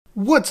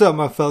What's up,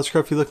 my fellow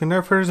scruffy looking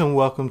nerfers, and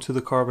welcome to the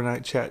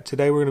Carbonite Chat.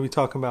 Today we're going to be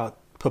talking about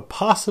the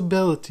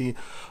possibility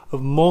of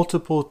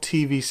multiple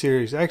TV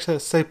series. Actually, I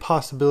say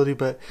possibility,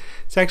 but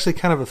it's actually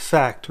kind of a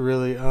fact,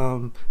 really,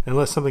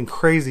 unless something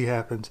crazy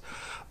happens.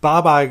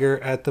 Bob Iger,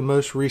 at the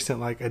most recent,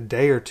 like a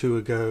day or two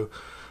ago,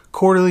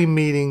 quarterly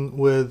meeting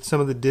with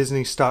some of the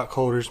Disney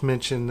stockholders,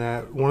 mentioned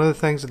that one of the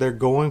things that they're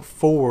going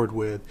forward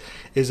with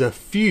is a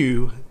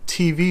few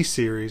TV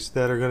series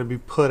that are going to be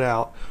put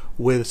out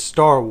with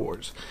Star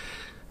Wars.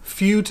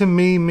 Few to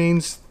me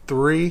means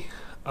three.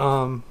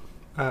 I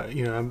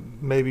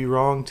may be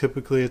wrong.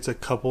 Typically, it's a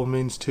couple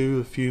means two,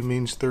 a few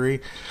means three.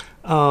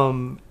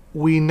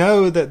 We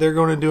know that they're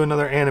going to do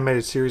another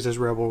animated series as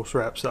Rebels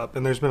wraps up,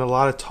 and there's been a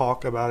lot of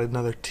talk about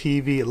another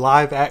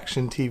live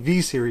action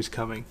TV series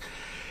coming.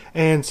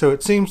 And so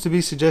it seems to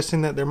be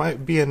suggesting that there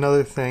might be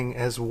another thing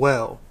as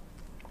well.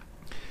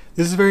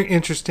 This is very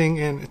interesting,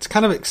 and it's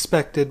kind of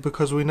expected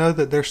because we know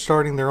that they're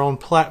starting their own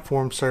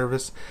platform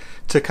service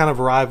to kind of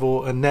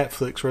rival a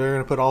Netflix, where they're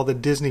going to put all the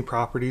Disney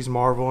properties,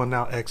 Marvel and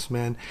now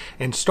X-Men,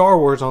 and Star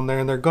Wars on there,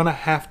 and they're going to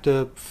have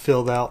to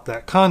fill out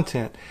that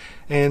content.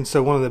 And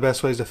so one of the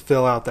best ways to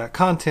fill out that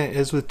content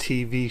is with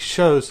TV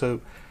shows. So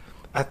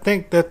I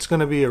think that's going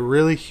to be a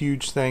really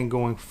huge thing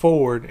going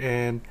forward,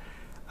 and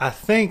I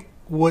think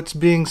what's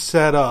being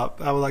set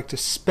up, I would like to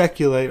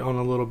speculate on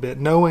a little bit,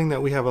 knowing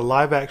that we have a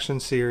live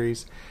action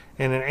series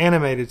and an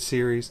animated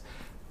series.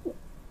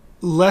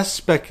 Less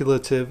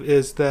speculative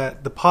is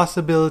that the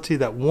possibility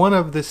that one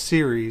of the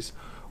series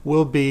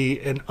will be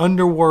an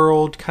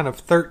underworld kind of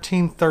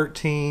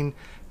 1313,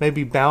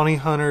 maybe bounty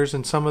hunters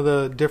and some of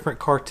the different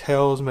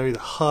cartels, maybe the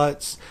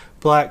Hutts,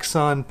 Black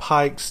Sun,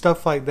 Pike,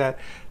 stuff like that.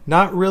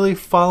 Not really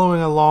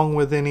following along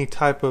with any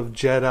type of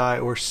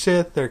Jedi or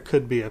Sith. There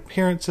could be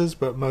appearances,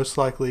 but most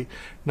likely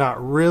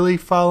not really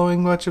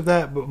following much of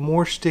that, but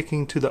more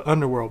sticking to the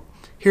underworld.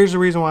 Here's the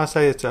reason why I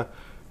say it's a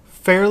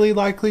fairly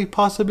likely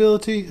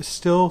possibility. It's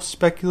still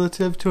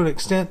speculative to an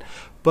extent,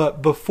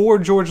 but before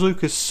George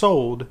Lucas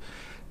sold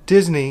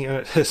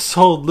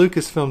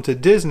Lucasfilm to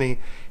Disney,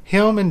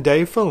 him and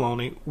Dave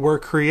Filoni were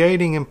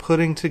creating and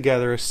putting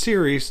together a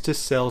series to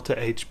sell to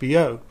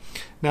HBO.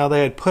 Now,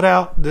 they had put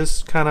out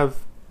this kind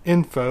of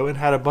info and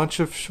had a bunch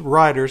of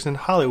writers in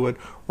Hollywood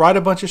write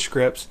a bunch of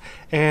scripts,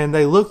 and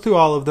they looked through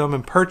all of them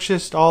and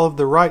purchased all of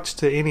the rights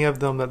to any of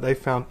them that they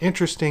found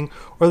interesting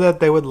or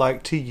that they would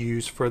like to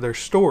use for their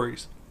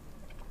stories.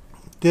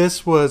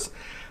 This was,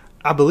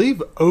 I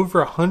believe, over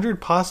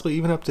 100, possibly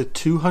even up to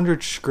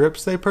 200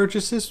 scripts they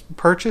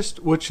purchased,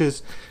 which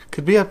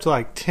could be up to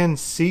like 10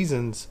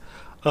 seasons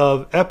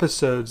of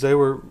episodes. They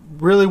were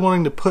really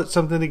wanting to put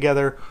something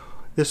together.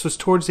 This was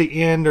towards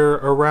the end or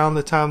around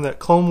the time that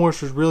Clone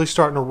Wars was really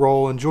starting to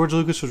roll, and George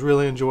Lucas was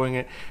really enjoying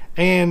it,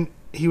 and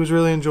he was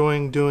really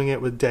enjoying doing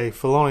it with Dave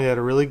Filoni. They had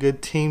a really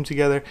good team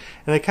together,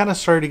 and they kind of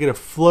started to get a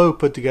flow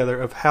put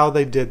together of how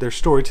they did their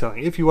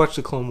storytelling. If you watch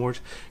the Clone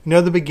Wars, you know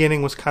the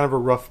beginning was kind of a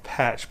rough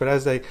patch, but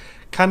as they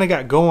kind of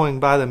got going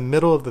by the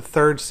middle of the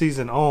third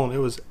season on, it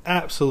was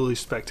absolutely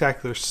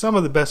spectacular. Some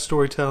of the best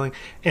storytelling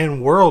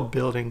and world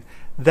building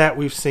that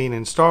we've seen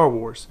in Star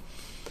Wars.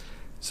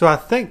 So I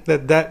think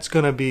that that's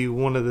going to be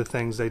one of the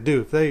things they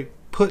do. If they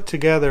put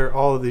together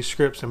all of these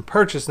scripts and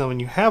purchase them, and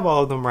you have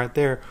all of them right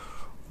there,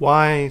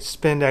 why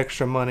spend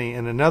extra money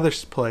in another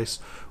place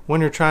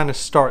when you're trying to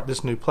start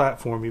this new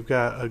platform? You've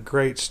got a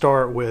great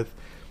start with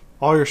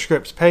all your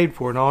scripts paid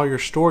for and all your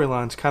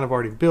storylines kind of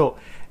already built.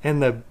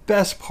 And the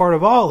best part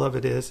of all of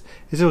it is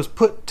it was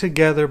put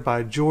together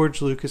by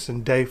George Lucas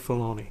and Dave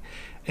Filoni.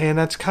 And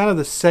that's kind of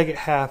the second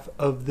half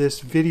of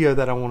this video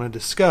that I want to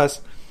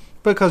discuss,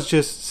 because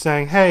just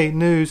saying, hey,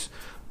 news,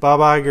 Bob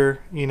Iger,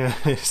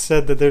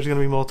 said that there's going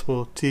to be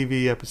multiple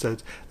TV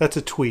episodes. That's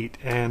a tweet,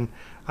 and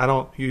I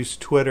don't use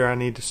Twitter. I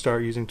need to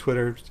start using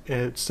Twitter.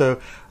 So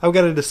I've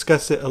got to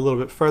discuss it a little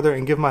bit further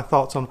and give my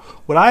thoughts on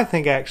what I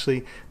think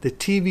actually the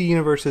TV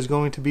universe is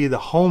going to be the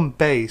home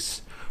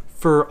base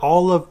for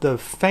all of the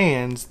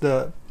fans,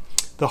 the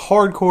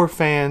hardcore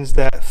fans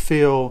that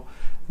feel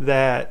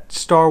that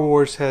Star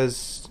Wars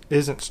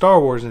isn't Star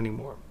Wars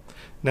anymore.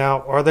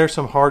 Now, are there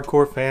some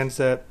hardcore fans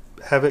that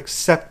have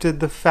accepted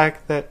the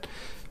fact that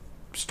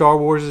Star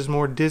Wars is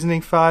more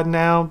Disney-fied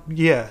now?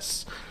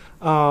 Yes.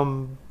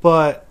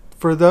 But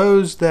for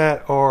those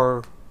that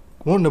are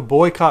wanting to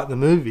boycott the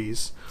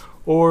movies,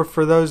 or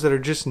for those that are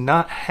just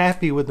not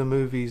happy with the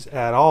movies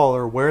at all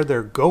or where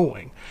they're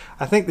going,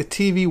 I think the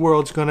TV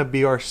world's going to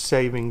be our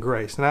saving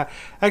grace. And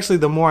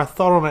the more I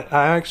thought on it,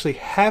 I'm actually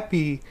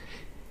happy.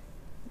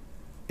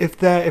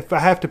 If I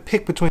have to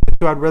pick between the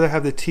two, I'd rather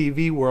have the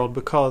TV world,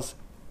 because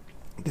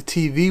the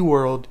TV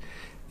world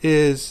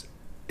is,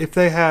 if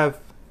they have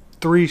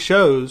 3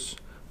 shows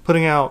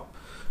putting out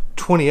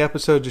 20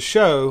 episodes a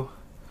show,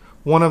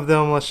 one of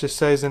them, let's just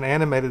say, is an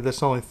animated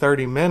that's only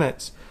 30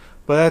 minutes,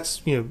 but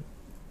that's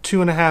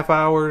 2.5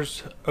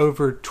 hours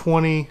over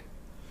 20.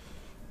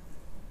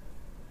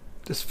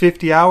 That's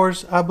 50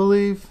 hours, I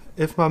believe.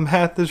 If my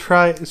math is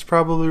right, it's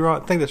probably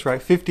wrong. I think that's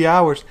right. 50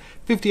 hours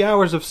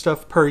of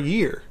stuff per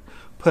year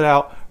put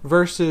out,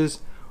 versus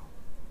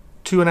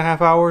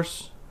 2.5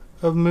 hours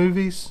of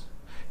movies.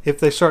 If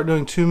they start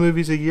doing 2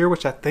 movies a year,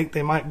 which I think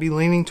they might be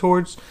leaning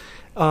towards,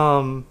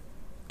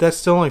 that's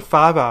still only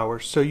 5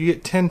 hours. So you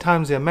get 10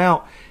 times the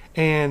amount.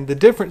 And the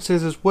difference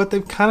is what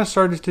they've kind of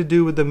started to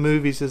do with the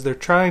movies is they're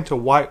trying to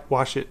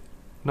wash it,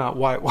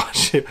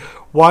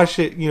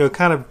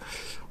 kind of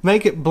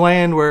make it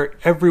bland where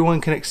everyone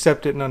can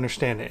accept it and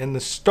understand it. And the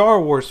Star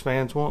Wars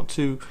fans want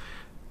to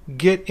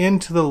get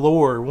into the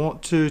lore,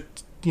 want to,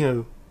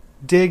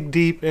 dig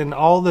deep in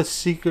all the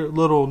secret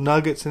little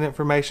nuggets and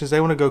information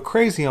they want to go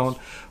crazy on.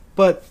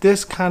 But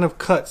this kind of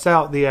cuts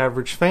out the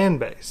average fan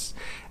base.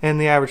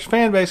 And the average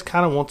fan base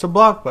kind of wants a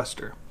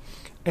blockbuster.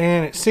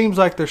 And it seems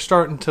like they're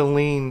starting to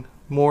lean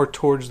more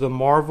towards the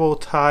Marvel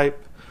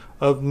type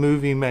of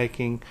movie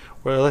making,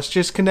 where let's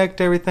just connect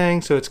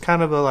everything. So it's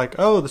kind of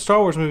the Star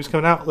Wars movie's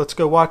coming out, let's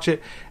go watch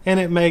it, and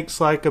it makes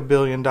like $1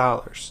 billion.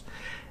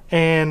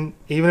 And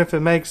even if it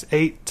makes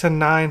 $800 to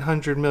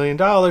 $900 million,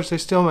 they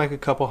still make a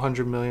couple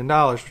 $100 million,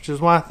 which is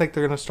why I think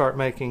they're going to start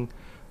making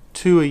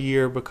 2 a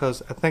year,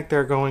 because I think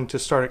they're going to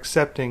start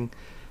accepting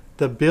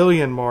the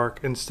billion mark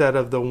instead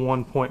of the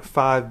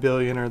 1.5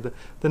 billion or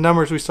the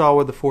numbers we saw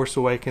with The Force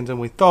Awakens and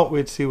we thought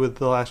we'd see with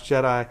The Last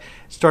Jedi.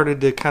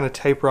 Started to kind of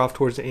taper off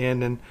towards the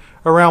end and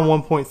around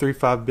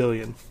 1.35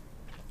 billion.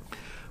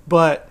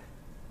 But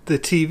the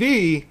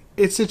TV,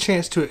 it's a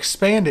chance to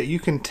expand it. You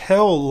can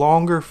tell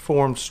longer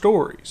form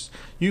stories.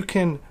 You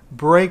can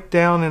break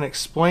down and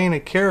explain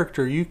a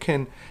character. You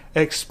can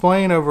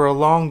explain over a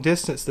long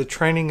distance the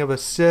training of a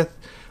Sith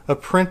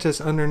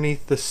apprentice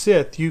underneath the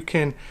Sith. You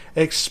can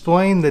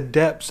explain the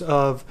depths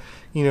of,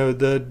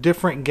 the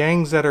different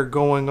gangs that are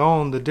going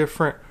on, the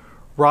different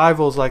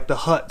rivals like the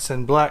Hutts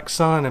and Black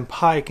Sun and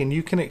Pike, and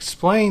you can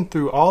explain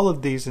through all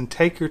of these and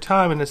take your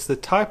time, and it's the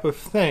type of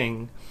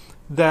thing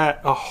that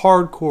a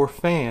hardcore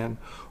fan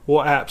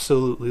will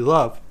absolutely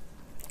love.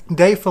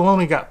 Dave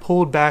Filoni got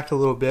pulled back a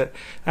little bit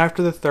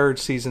after the third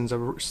season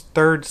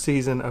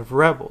of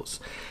Rebels.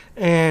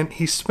 And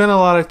he spent a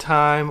lot of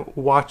time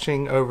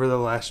watching over The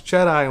Last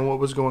Jedi and what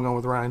was going on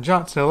with Rian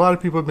Johnson. A lot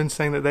of people have been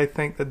saying that they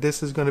think that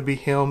this is going to be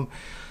him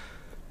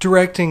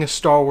directing a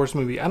Star Wars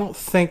movie. I don't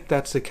think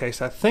that's the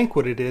case. I think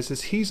what it is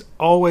he's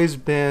always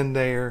been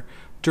there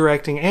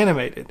directing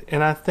animated.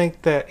 And I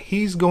think that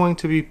he's going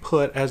to be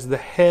put as the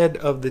head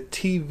of the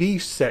TV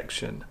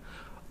section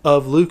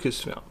of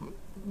Lucasfilm.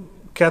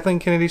 Kathleen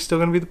Kennedy's still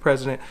going to be the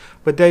president,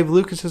 but Dave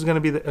Filoni is going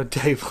to be the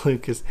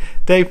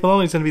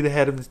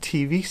head of the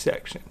TV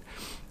section.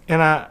 And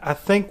I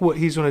think what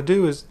he's going to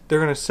do is they're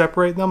going to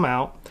separate them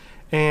out,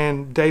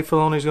 and Dave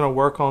Filoni is going to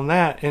work on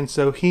that. And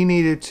so he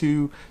needed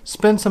to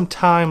spend some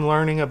time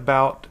learning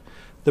about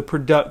the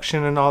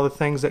production and all the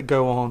things that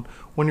go on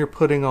when you're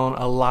putting on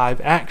a live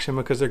action,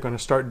 because they're going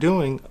to start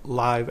doing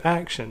live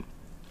action.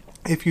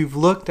 If you've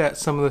looked at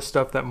some of the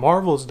stuff that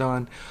Marvel's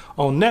done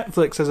on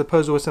Netflix as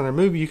opposed to what's in their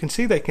movie, you can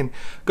see they can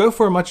go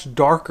for a much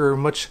darker,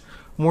 much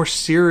more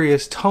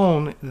serious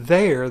tone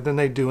there than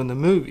they do in the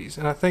movies.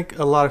 And I think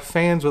a lot of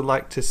fans would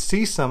like to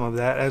see some of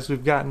that, as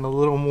we've gotten a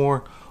little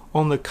more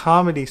on the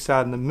comedy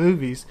side in the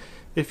movies.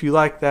 If you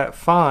like that,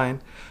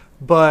 fine.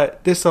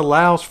 But this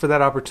allows for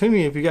that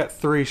opportunity. If you got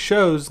 3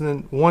 shows,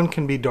 then one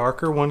can be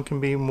darker, one can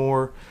be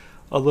more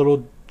a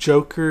little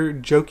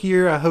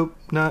jokier, I hope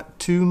not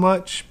too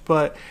much,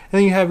 and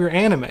then you have your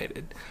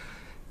animated.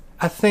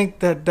 I think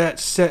that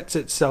sets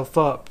itself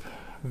up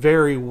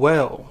very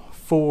well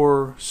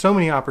for so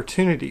many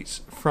opportunities,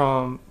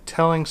 from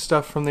telling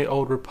stuff from the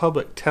Old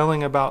Republic,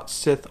 telling about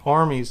Sith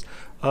armies,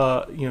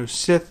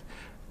 Sith,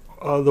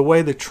 the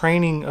way the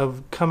training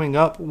of coming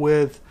up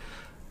with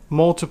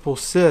multiple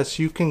Siths.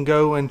 You can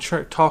go and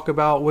talk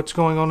about what's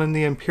going on in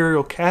the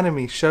Imperial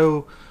Academy,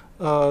 show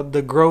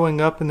the growing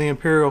up in the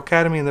Imperial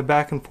Academy and the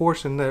back and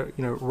forth and the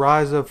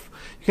rise of.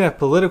 You can have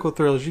political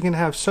thrillers. You can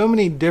have so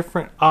many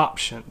different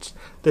options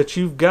that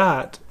you've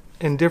got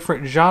in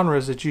different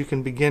genres that you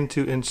can begin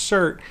to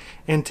insert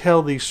and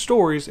tell these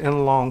stories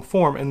in long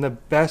form. And the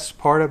best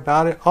part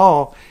about it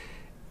all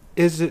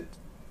is that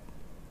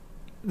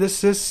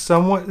this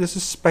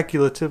is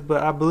speculative,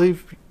 but I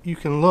believe you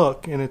can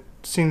look, and it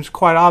seems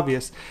quite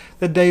obvious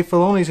that Dave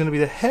Filoni is going to be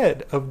the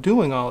head of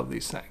doing all of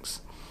these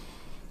things.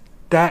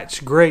 That's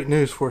great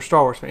news for a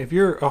Star Wars fan. If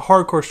you're a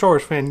hardcore Star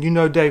Wars fan, you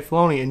know Dave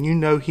Filoni, and you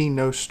know he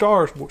knows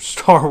Star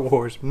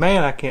Wars.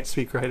 Man, I can't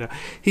speak right now.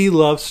 He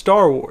loves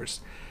Star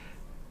Wars.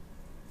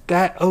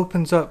 That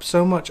opens up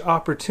so much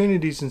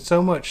opportunities and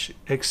so much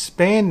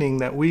expanding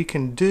that we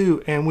can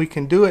do, and we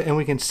can do it, and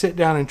we can sit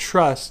down and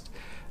trust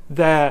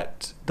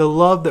that the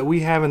love that we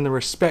have and the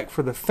respect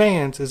for the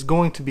fans is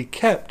going to be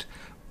kept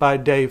by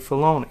Dave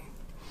Filoni.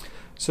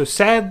 So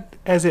sad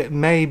as it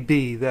may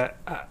be that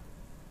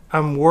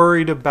I'm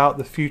worried about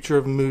the future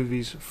of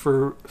movies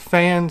for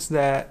fans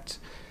that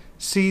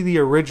see the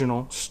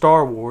original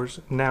Star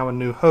Wars, now A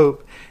New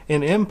Hope,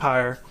 and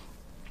Empire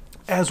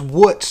as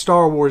what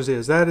Star Wars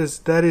is. That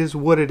is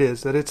what it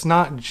is. That it's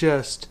not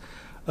just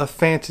a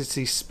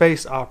fantasy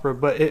space opera,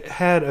 but it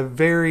had a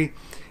very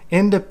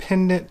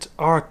independent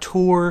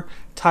auteur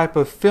type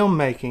of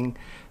filmmaking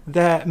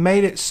that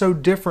made it so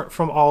different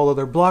from all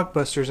other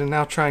blockbusters, and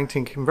now trying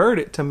to convert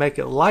it to make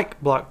it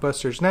like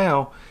blockbusters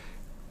now,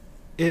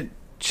 it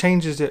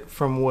changes it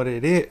from what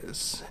it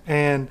is.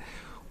 And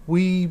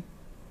a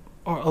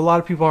lot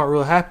of people aren't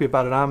real happy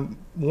about it. I'm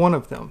one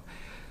of them.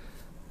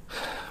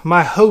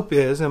 My hope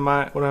is, and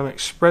what I'm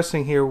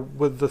expressing here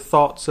with the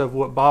thoughts of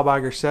what Bob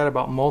Iger said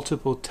about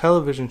multiple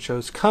television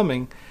shows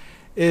coming,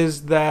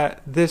 is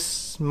that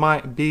this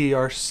might be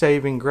our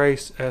saving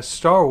grace as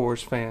Star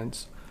Wars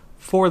fans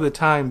for the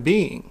time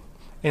being,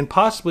 and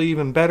possibly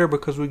even better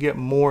because we get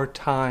more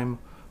time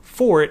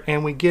for it,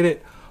 and we get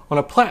it on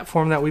a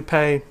platform that we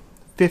pay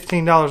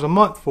 $15 a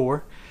month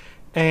for,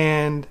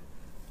 and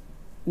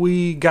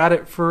we got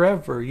it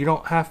forever. You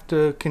don't have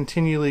to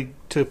continually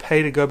to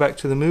pay to go back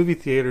to the movie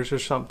theaters or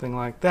something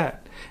like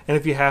that. And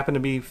if you happen to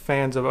be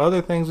fans of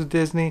other things with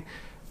Disney,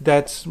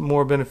 that's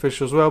more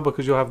beneficial as well,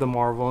 because you'll have the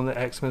Marvel and the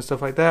X-Men and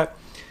stuff like that.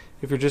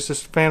 If you're just a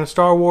fan of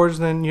Star Wars,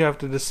 then you have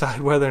to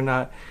decide whether or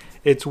not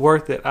it's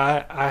worth it.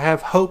 I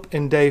have hope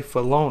in Dave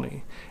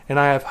Filoni, and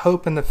I have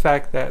hope in the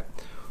fact that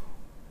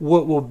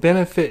what will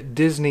benefit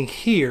Disney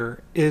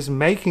here is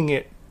making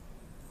it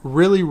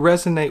really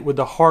resonate with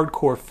the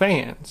hardcore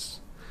fans,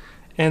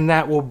 and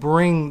that will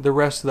bring the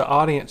rest of the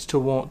audience to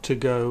want to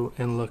go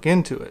and look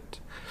into it.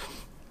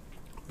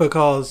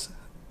 Because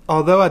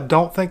although I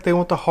don't think they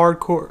want the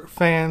hardcore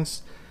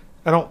fans,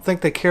 I don't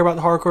think they care about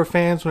the hardcore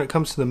fans when it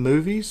comes to the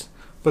movies,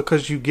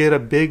 because you get a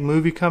big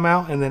movie come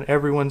out and then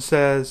everyone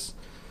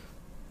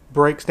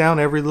breaks down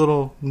every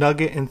little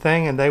nugget and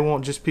thing, and they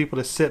want just people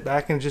to sit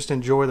back and just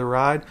enjoy the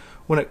ride.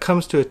 When it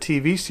comes to a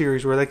TV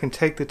series where they can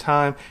take the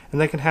time and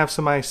they can have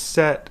somebody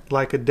set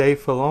like a Dave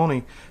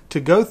Filoni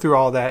to go through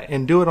all that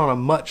and do it on a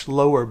much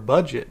lower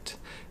budget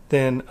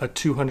than a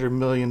 $200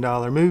 million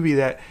movie,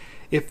 that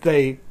if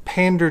they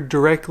pandered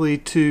directly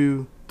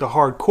to the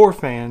hardcore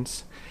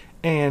fans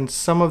and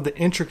some of the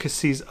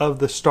intricacies of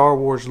the Star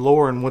Wars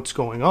lore and what's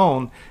going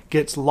on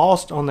gets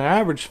lost on the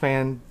average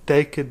fan,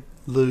 they could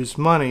lose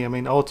money. I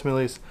mean,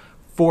 ultimately it's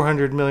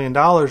 $400 million,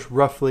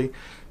 roughly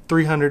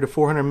 $300 to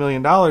 $400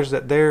 million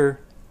that they're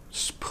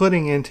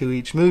putting into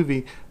each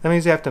movie. That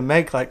means they have to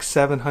make like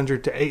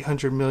 $700 to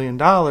 $800 million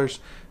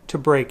to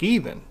break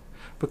even,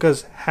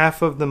 because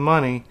half of the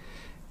money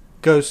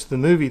goes to the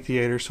movie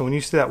theater. So when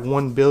you see that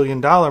 $1 billion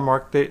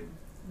mark,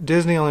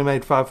 Disney only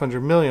made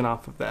 $500 million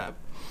off of that.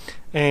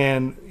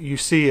 And you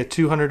see a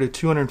 $200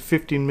 to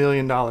 $250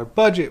 million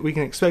budget, we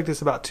can expect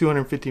this about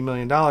 $250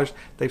 million.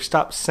 They've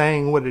stopped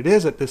saying what it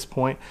is at this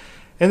point.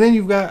 And then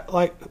you've got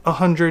like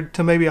 $100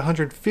 to maybe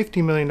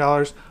 $150 million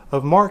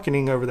of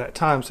marketing over that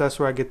time. So that's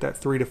where I get that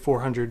 $300 to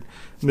 $400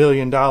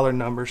 million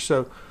number.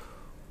 So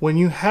when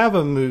you have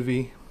a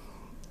movie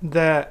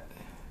that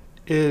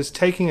is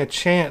taking a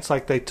chance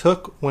like they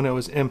took when it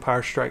was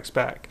Empire Strikes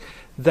Back,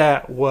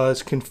 that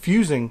was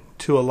confusing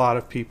to a lot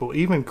of people,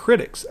 even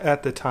critics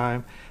at the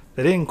time,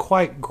 that didn't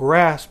quite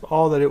grasp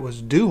all that it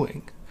was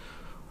doing,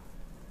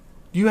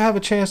 you have a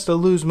chance to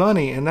lose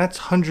money, and that's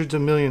hundreds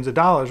of millions of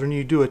dollars. When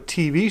you do a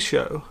TV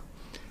show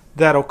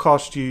that'll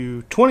cost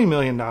you $20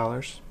 million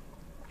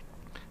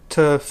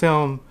to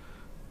film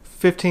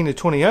 15 to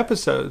 20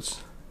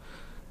 episodes,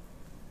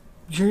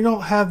 you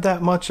don't have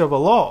that much of a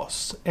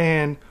loss.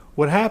 And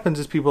what happens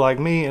is people like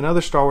me and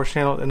other Star Wars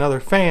channels and other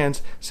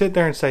fans sit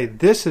there and say,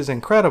 this is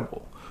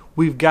incredible.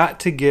 We've got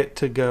to get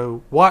to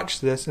go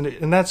watch this.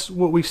 And that's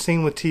what we've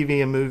seen with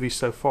TV and movies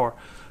so far.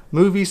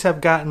 Movies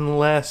have gotten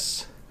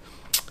less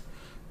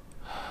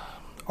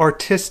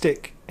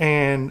artistic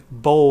and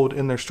bold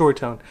in their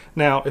storytelling.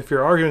 Now, if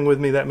you're arguing with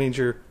me, that means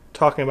you're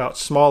talking about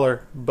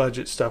smaller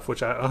budget stuff,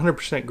 which I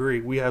 100%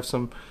 agree. We have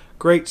some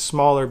great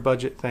smaller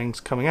budget things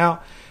coming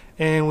out,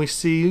 and we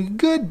see a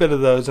good bit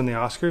of those in the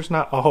Oscars.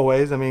 Not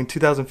always. I mean,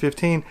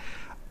 2015,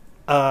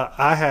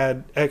 I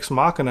had Ex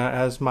Machina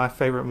as my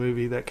favorite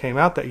movie that came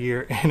out that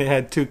year, and it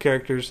had two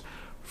characters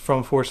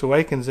from Force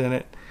Awakens in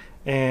it,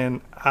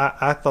 and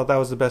I thought that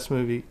was the best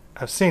movie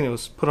I've seen. It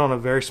was put on a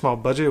very small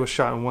budget. It was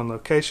shot in one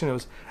location. It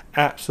was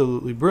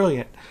absolutely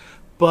brilliant.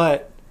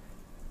 But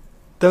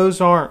those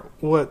aren't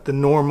what the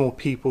normal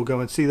people go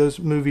and see. Those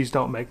movies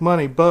don't make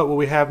money. But what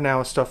we have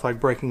now is stuff like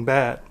Breaking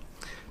Bad.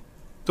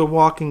 The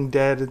Walking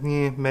Dead,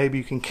 maybe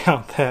you can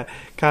count that,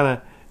 kind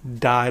of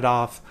died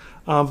off.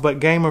 But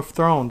Game of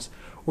Thrones,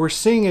 we're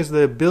seeing is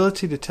the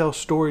ability to tell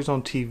stories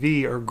on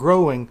TV are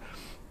growing,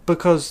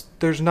 because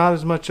there's not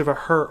as much of a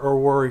hurt or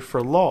worry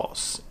for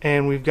loss.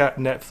 And we've got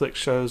Netflix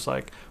shows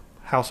like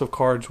House of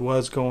Cards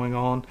was going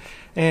on,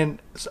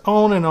 and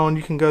on.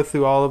 You can go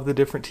through all of the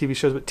different TV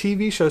shows, but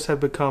TV shows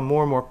have become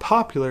more and more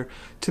popular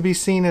to be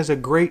seen as a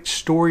great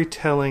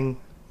storytelling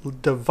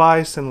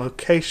device and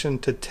location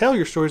to tell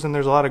your stories, and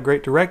there's a lot of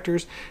great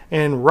directors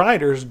and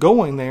writers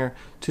going there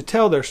to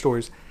tell their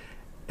stories.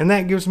 And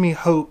that gives me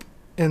hope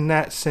in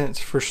that sense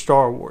for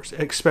Star Wars,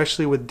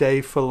 especially with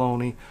Dave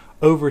Filoni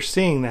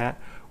overseeing that,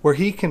 where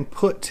he can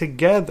put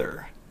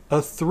together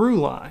a through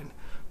line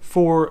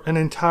for an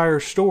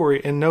entire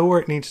story and know where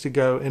it needs to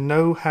go and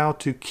know how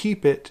to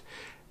keep it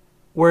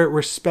where it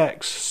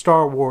respects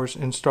Star Wars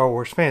and Star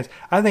Wars fans.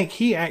 I think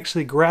he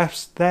actually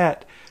grasps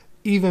that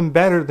even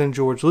better than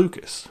George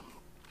Lucas.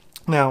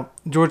 Now,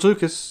 George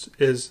Lucas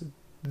is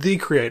the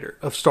creator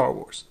of Star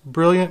Wars.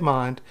 Brilliant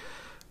mind,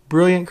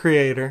 brilliant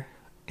creator.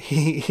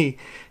 He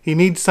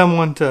needs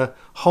someone to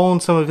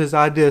hone some of his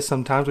ideas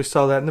sometimes. We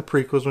saw that in the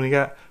prequels when he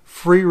got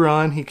free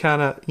run. He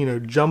kind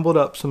of, jumbled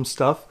up some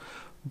stuff.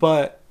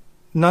 But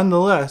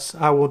nonetheless,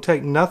 I will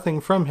take nothing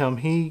from him.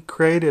 He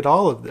created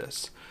all of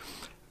this.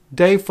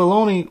 Dave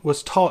Filoni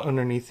was taught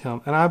underneath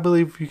him. And I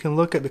believe you can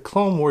look at the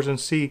Clone Wars and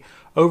see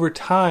over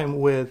time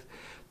with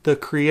the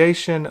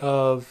creation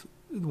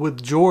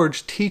with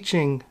George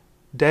teaching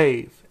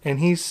Dave. And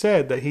he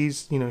said that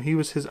he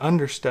was his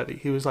understudy.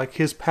 He was like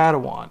his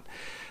Padawan.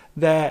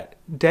 That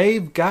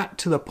Dave got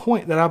to the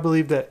point that I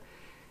believe that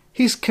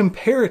he's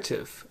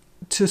comparative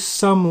to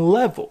some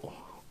level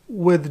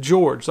with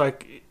George.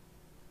 Like,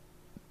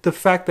 the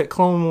fact that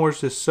Clone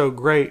Wars is so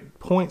great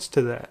points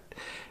to that.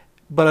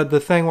 But the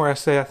thing where I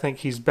say I think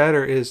he's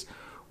better is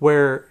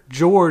where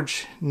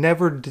George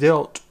never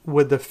dealt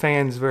with the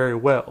fans very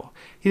well.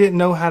 He didn't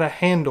know how to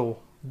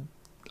handle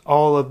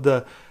all of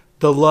the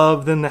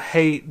love, then the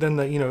hate,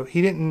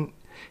 then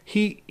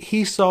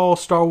he saw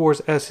Star Wars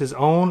as his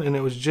own, and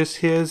it was just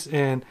his,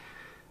 and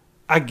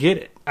I get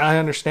it. I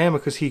understand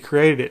because he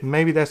created it.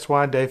 Maybe that's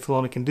why Dave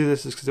Filoni can do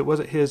this, is because it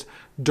wasn't his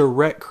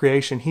direct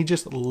creation. He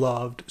just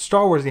loved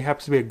Star Wars. He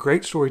happens to be a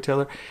great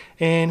storyteller,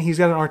 and he's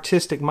got an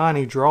artistic mind.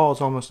 He draws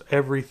almost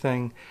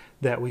everything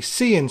that we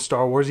see in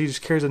Star Wars. He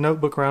just carries a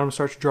notebook around and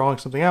starts drawing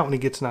something out when he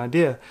gets an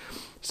idea.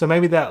 So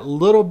maybe that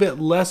little bit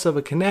less of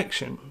a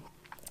connection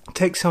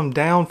takes him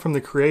down from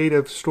the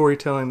creative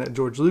storytelling that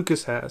George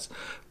Lucas has.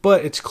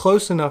 But it's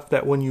close enough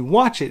that when you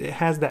watch it, it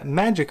has that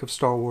magic of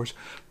Star Wars.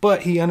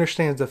 But he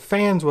understands the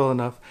fans well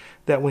enough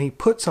that when he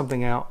puts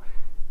something out,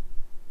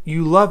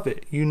 you love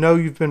it. You know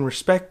you've been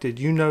respected.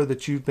 You know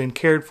that you've been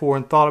cared for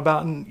and thought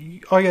about.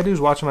 And all you gotta do is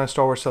watch him at a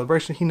Star Wars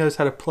Celebration. He knows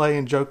how to play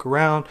and joke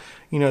around.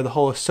 The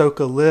whole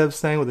Ahsoka lives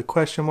thing with the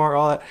question mark,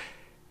 all that.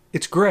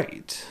 It's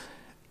great.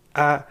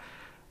 I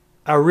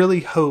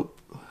really hope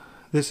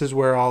this is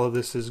where all of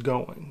this is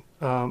going.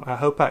 I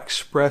hope I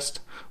expressed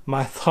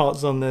my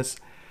thoughts on this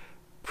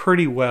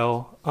pretty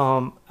well.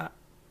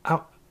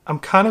 I'm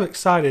kind of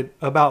excited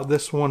about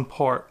this one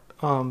part.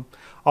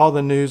 All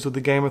the news with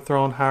the Game of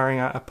Thrones hiring,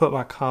 I put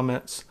my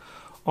comments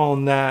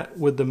on that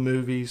with the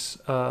movies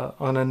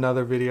on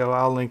another video.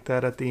 I'll link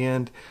that at the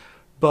end.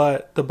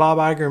 But the Bob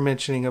Iger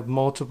mentioning of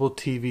multiple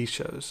TV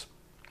shows.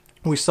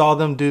 We saw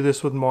them do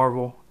this with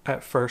Marvel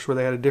at first, where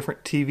they had a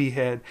different TV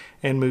head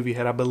and movie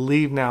head. I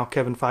believe now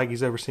Kevin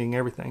Feige's overseeing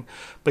everything.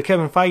 But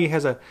Kevin Feige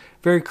has a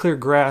very clear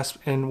grasp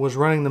and was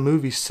running the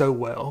movie so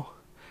well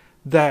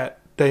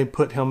that they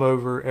put him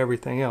over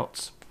everything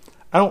else.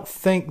 I don't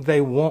think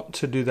they want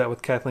to do that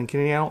with Kathleen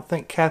Kennedy. I don't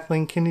think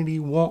Kathleen Kennedy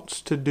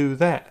wants to do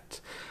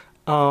that.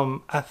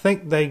 I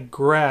think they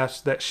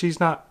grasp that she's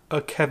not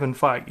a Kevin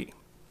Feige.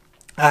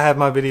 I have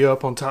my video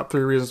up on top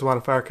 3 reasons why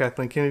to fire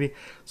Kathleen Kennedy,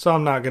 so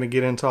I'm not going to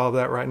get into all of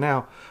that right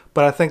now.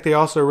 But I think they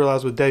also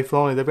realize with Dave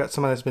Filoni, they've got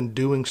somebody that's been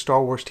doing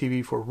Star Wars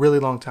TV for a really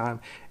long time,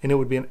 and it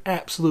would be an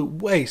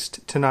absolute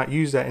waste to not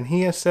use that. And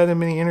he has said in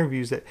many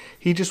interviews that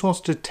he just wants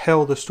to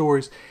tell the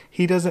stories.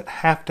 He doesn't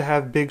have to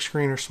have big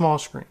screen or small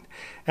screen.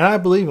 And I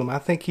believe him. I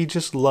think he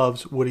just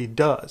loves what he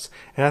does.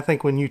 And I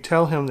think when you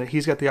tell him that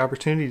he's got the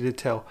opportunity to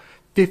tell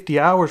 50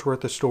 hours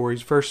worth of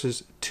stories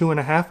versus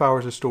 2.5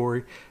 hours of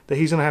story that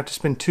he's going to have to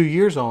spend 2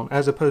 years on,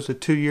 as opposed to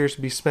 2 years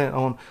to be spent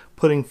on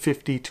putting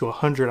 50 to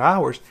 100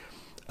 hours,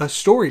 a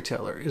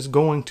storyteller is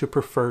going to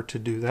prefer to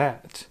do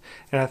that.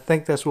 And I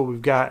think that's what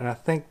we've got, and I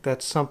think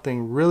that's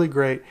something really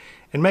great.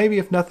 And maybe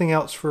if nothing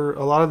else, for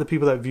a lot of the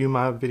people that view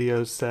my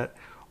videos that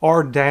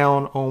are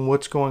down on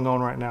what's going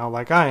on right now,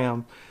 like I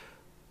am,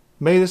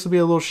 maybe this will be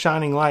a little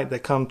shining light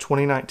that come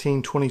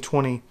 2019,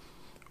 2020,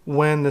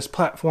 when this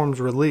platform's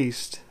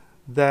released,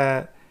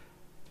 that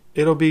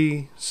it'll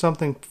be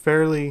something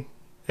fairly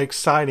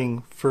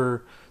exciting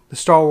for the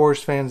Star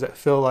Wars fans that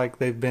feel like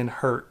they've been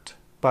hurt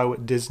by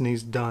what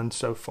Disney's done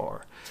so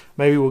far.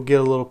 Maybe we'll get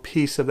a little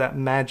piece of that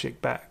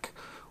magic back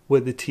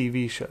with the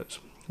TV shows.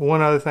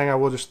 One other thing I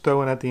will just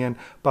throw in at the end,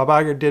 Bob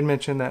Iger did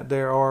mention that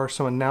there are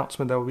some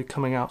announcements that will be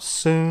coming out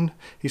soon.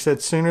 He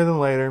said sooner than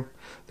later.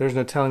 There's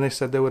no telling. They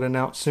said they would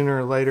announce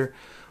sooner or later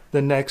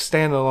the next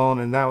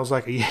standalone, and that was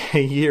like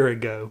a year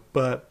ago.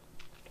 But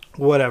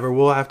whatever,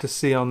 we'll have to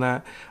see on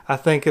that. I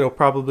think it'll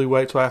probably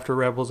wait till after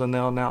Rebels and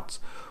they'll announce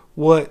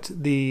what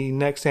the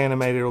next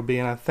animated will be,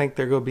 and I think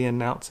they're going to be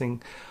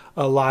announcing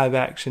a live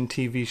action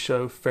TV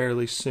show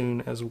fairly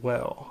soon as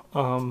well.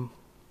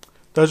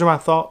 Those are my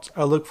thoughts.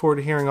 I look forward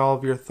to hearing all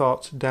of your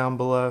thoughts down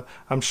below.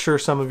 I'm sure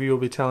some of you will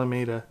be telling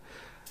me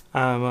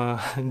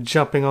I'm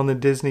jumping on the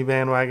Disney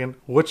bandwagon,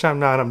 which I'm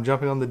not. I'm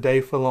jumping on the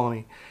Dave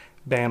Filoni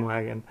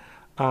bandwagon.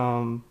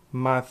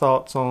 My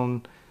thoughts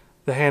on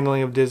the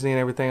handling of Disney and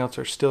everything else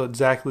are still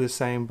exactly the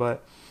same,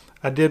 but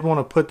I did want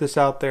to put this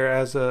out there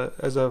as a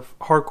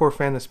hardcore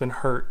fan that's been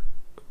hurt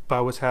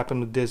by what's happened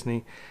with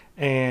Disney,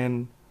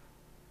 and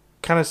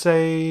kind of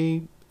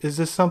say, is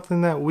this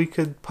something that we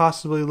could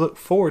possibly look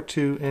forward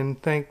to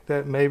and think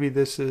that maybe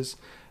this is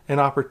an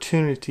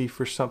opportunity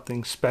for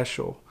something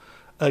special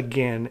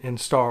again in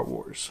Star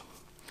Wars.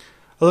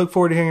 I look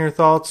forward to hearing your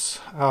thoughts.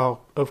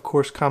 I'll, of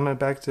course, comment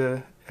back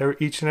to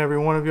each and every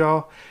one of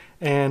y'all.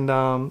 And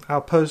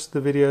I'll post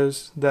the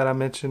videos that I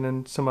mentioned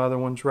and some other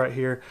ones right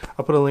here.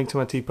 I'll put a link to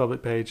my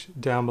TeePublic page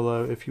down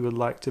below if you would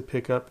like to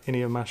pick up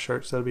any of my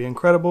shirts. That would be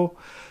incredible.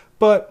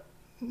 But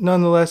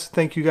nonetheless,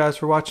 thank you guys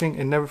for watching.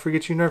 And never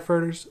forget, you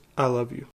Nerferders, I love you.